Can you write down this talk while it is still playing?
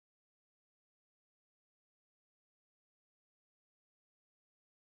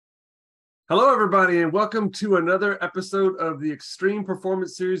Hello, everybody, and welcome to another episode of the Extreme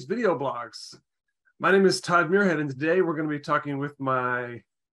Performance Series video blogs. My name is Todd Muirhead, and today we're going to be talking with my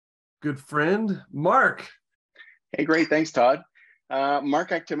good friend, Mark. Hey, great. Thanks, Todd.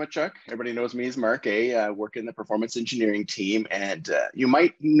 Mark Achtemichuk. Everybody knows me as Mark A. I work in the performance engineering team, and you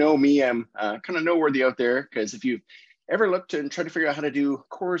might know me. I'm kind of noteworthy out there because if you've ever looked and tried to figure out how to do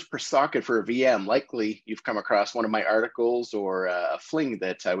cores per socket for a VM, likely you've come across one of my articles or a fling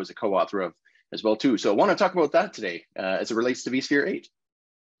that I was a co-author of as well too. So I want to talk about that today as it relates to vSphere 8.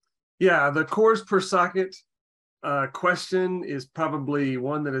 Yeah, the cores per socket question is probably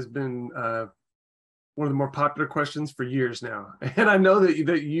one that has been one of the more popular questions for years now. And I know that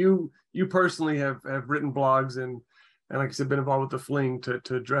you personally have written blogs and like I said, been involved with the fling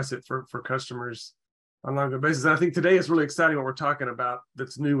to address it for customers on an ongoing basis. I think today is really exciting what we're talking about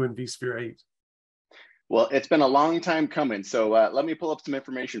that's new in vSphere 8. Well, it's been a long time coming. So let me pull up some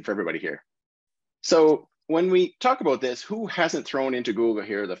information for everybody here. So when we talk about this, who hasn't thrown into Google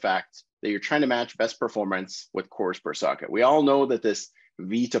here the fact that you're trying to match best performance with cores per socket? We all know that this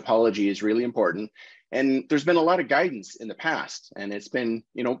vTopology is really important. And there's been a lot of guidance in the past, and it's been,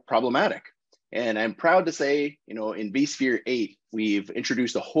 problematic. And I'm proud to say, in vSphere 8, we've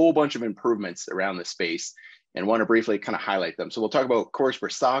introduced a whole bunch of improvements around this space and want to briefly kind of highlight them. So we'll talk about cores per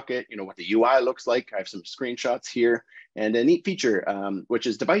socket, what the UI looks like. I have some screenshots here and a neat feature, which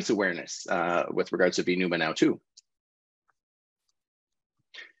is device awareness with regards to vNUMA now too.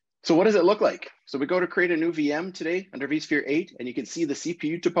 So what does it look like? So we go to create a new VM today under vSphere 8, and you can see the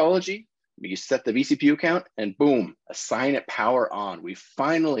CPU topology. You set the vCPU count and boom, assign it power on. We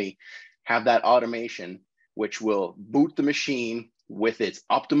finally have that automation, which will boot the machine with its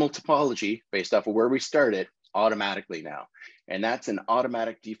optimal topology based off of where we started automatically now. And that's an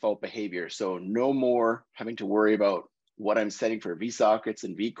automatic default behavior. So no more having to worry about what I'm setting for vSockets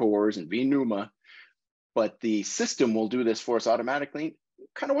and vCores and vNUMA, but the system will do this for us automatically.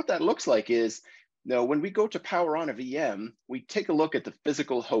 Kind of what that looks like is, when we go to power on a VM, we take a look at the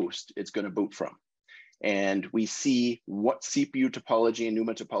physical host it's going to boot from. And we see what CPU topology and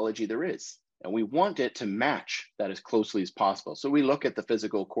NUMA topology there is. And we want it to match that as closely as possible. So we look at the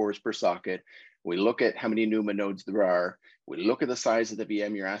physical cores per socket. We look at how many NUMA nodes there are. We look at the size of the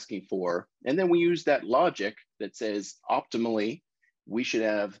VM you're asking for. And then we use that logic that says optimally, we should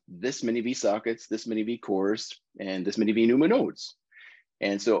have this many vSockets, this many vCores, and this many vNUMA nodes.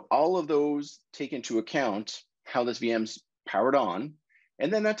 And so all of those take into account how this VM's powered on.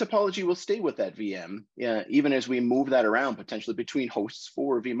 And then that topology will stay with that VM, even as we move that around potentially between hosts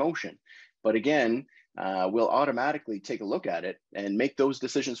for vMotion. But again, we'll automatically take a look at it and make those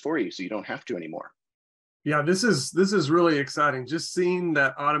decisions for you so you don't have to anymore. Yeah, this is really exciting. Just seeing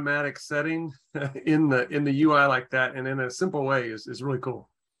that automatic setting in the UI like that and in a simple way is really cool.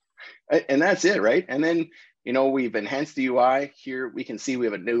 And that's it, right? And then we've enhanced the UI. Here we can see we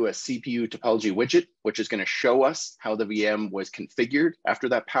have a new CPU topology widget, which is going to show us how the VM was configured after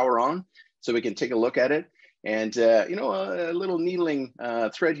that power on. So we can take a look at it. And, a little needling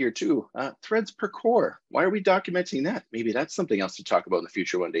thread here too. Threads per core. Why are we documenting that? Maybe that's something else to talk about in the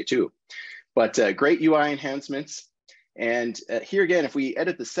future one day too. But great UI enhancements. And here again, if we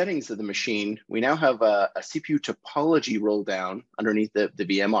edit the settings of the machine, we now have a CPU topology roll down underneath the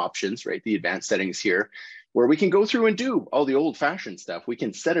VM options, right? The advanced settings here, where we can go through and do all the old fashioned stuff. We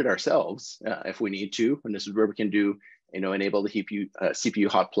can set it ourselves if we need to. And this is where we can do, enable the CPU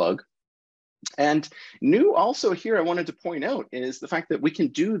hot plug. And new also here, I wanted to point out is the fact that we can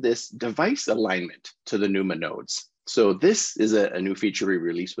do this device alignment to the NUMA nodes. So this is a new feature we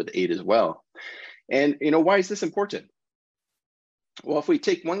released with 8 as well. And why is this important? Well, if we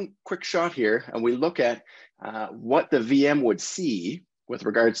take one quick shot here and we look at what the VM would see with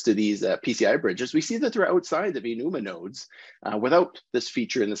regards to these PCI bridges, we see that they're outside the vNUMA nodes without this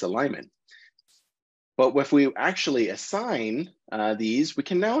feature in this alignment. But if we actually assign these, we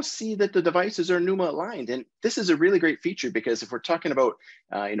can now see that the devices are NUMA aligned. And this is a really great feature because if we're talking about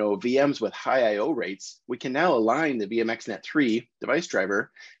VMs with high I/O rates, we can now align the VMXNet3 device driver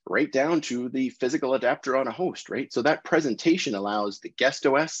right down to the physical adapter on a host, right? So that presentation allows the guest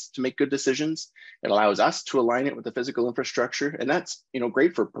OS to make good decisions. It allows us to align it with the physical infrastructure. And that's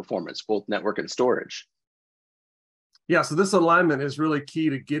great for performance, both network and storage. Yeah, so this alignment is really key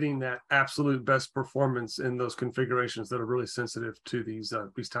to getting that absolute best performance in those configurations that are really sensitive to these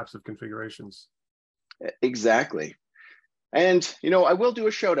types of configurations. Exactly. And, I will do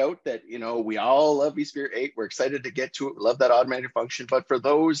a shout out that, we all love vSphere 8. We're excited to get to it. We love that automated function. But for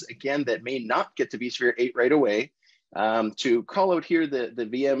those, again, that may not get to vSphere 8 right away, to call out here the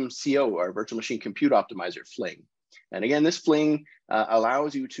VMCO, our virtual machine compute optimizer fling. And again, this fling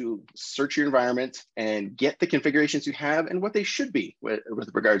allows you to search your environment and get the configurations you have and what they should be with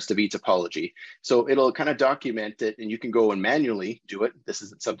regards to vTopology. So it'll kind of document it, and you can go and manually do it. This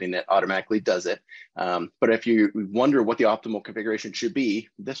isn't something that automatically does it. But if you wonder what the optimal configuration should be,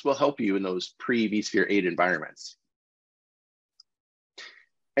 this will help you in those pre-vSphere 8 environments.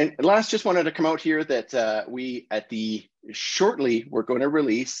 And last, just wanted to come out here that shortly, we're going to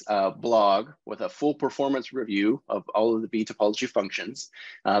release a blog with a full performance review of all of the vTopology functions.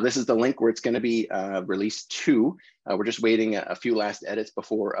 This is the link where it's going to be released to. We're just waiting a few last edits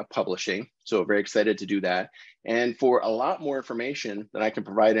before publishing. So very excited to do that. And for a lot more information that I can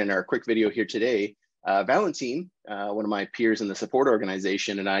provide in our quick video here today, Valentine, one of my peers in the support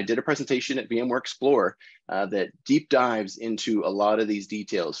organization, and I did a presentation at VMware Explorer that deep dives into a lot of these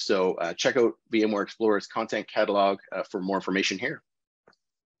details. So check out VMware Explorer's content catalog for more information here.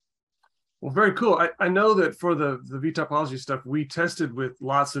 Well, very cool. I know that for the vTopology stuff, we tested with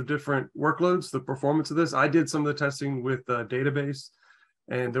lots of different workloads, the performance of this. I did some of the testing with database,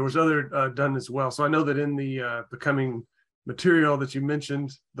 and there was other done as well. So I know that in the coming material that you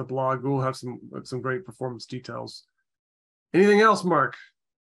mentioned, the blog, we'll have some great performance details. Anything else, Mark?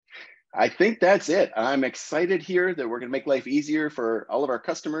 I think that's it. I'm excited here that we're going to make life easier for all of our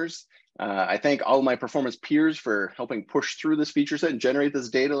customers. I thank all of my performance peers for helping push through this feature set and generate this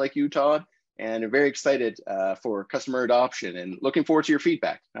data like you, Todd. And I'm very excited for customer adoption and looking forward to your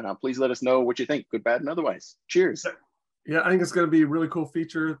feedback. Please let us know what you think, good, bad, and otherwise. Cheers. Yeah, I think it's going to be a really cool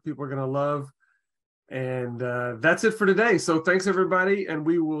feature people are going to love. And that's it for today. So thanks, everybody. And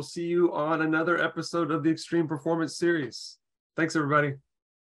we will see you on another episode of the Extreme Performance Series. Thanks, everybody.